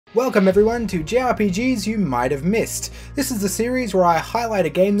Welcome everyone to JRPGs You Might Have Missed. This is the series where I highlight a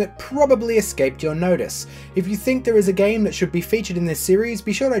game that probably escaped your notice. If you think there is a game that should be featured in this series,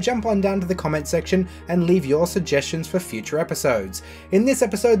 be sure to jump on down to the comment section and leave your suggestions for future episodes. In this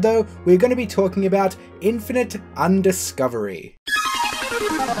episode though, we're going to be talking about Infinite Undiscovery.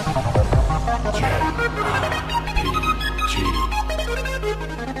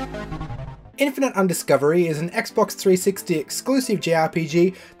 Infinite Undiscovery is an Xbox 360 exclusive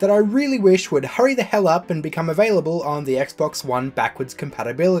JRPG that I really wish would hurry the hell up and become available on the Xbox One Backwards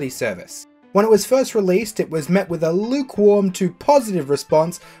Compatibility service. When it was first released, it was met with a lukewarm to positive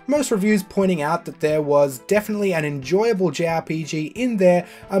response, most reviews pointing out that there was definitely an enjoyable JRPG in there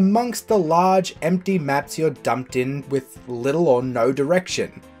amongst the large empty maps you're dumped in with little or no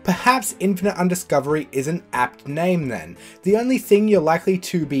direction. Perhaps Infinite Undiscovery is an apt name then. The only thing you're likely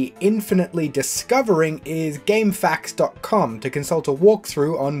to be infinitely discovering is Gamefaqs.com to consult a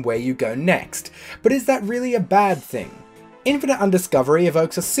walkthrough on where you go next. But is that really a bad thing? Infinite Undiscovery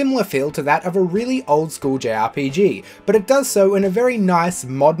evokes a similar feel to that of a really old school JRPG, but it does so in a very nice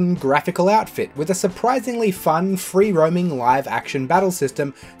modern graphical outfit with a surprisingly fun free-roaming live action battle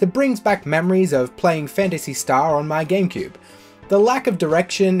system that brings back memories of playing Phantasy Star on my GameCube. The lack of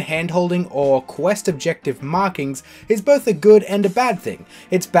direction, handholding, or quest objective markings is both a good and a bad thing.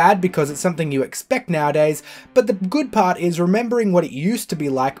 It's bad because it's something you expect nowadays, but the good part is remembering what it used to be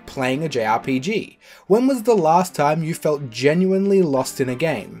like playing a JRPG. When was the last time you felt genuinely lost in a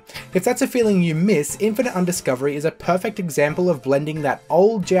game? If that's a feeling you miss, Infinite Undiscovery is a perfect example of blending that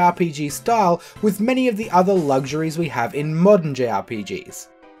old JRPG style with many of the other luxuries we have in modern JRPGs.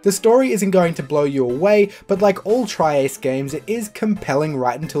 The story isn't going to blow you away, but like all Tri-Ace games, it is compelling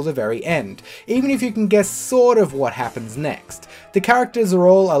right until the very end, even if you can guess sort of what happens next. The characters are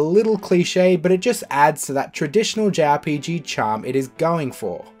all a little cliched, but it just adds to that traditional JRPG charm it is going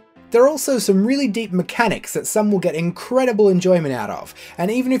for. There are also some really deep mechanics that some will get incredible enjoyment out of,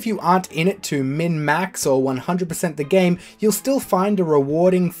 and even if you aren't in it to min-max or 100% the game, you'll still find a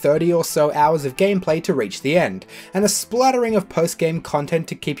rewarding 30 or so hours of gameplay to reach the end, and a splattering of post-game content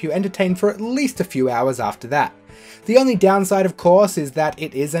to keep you entertained for at least a few hours after that. The only downside, of course, is that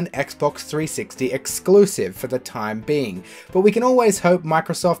it is an Xbox 360 exclusive for the time being, but we can always hope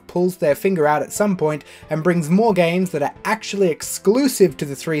Microsoft pulls their finger out at some point and brings more games that are actually exclusive to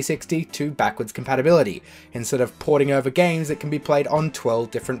the 360 to backwards compatibility, instead of porting over games that can be played on 12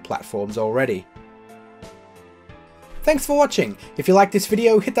 different platforms already. Thanks for watching. If you liked this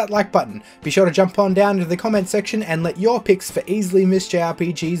video, hit that like button. Be sure to jump on down into the comment section and let your picks for easily missed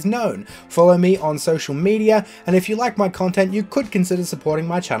JRPGs known. Follow me on social media, and if you like my content, you could consider supporting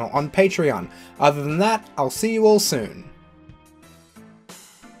my channel on Patreon. Other than that, I'll see you all soon.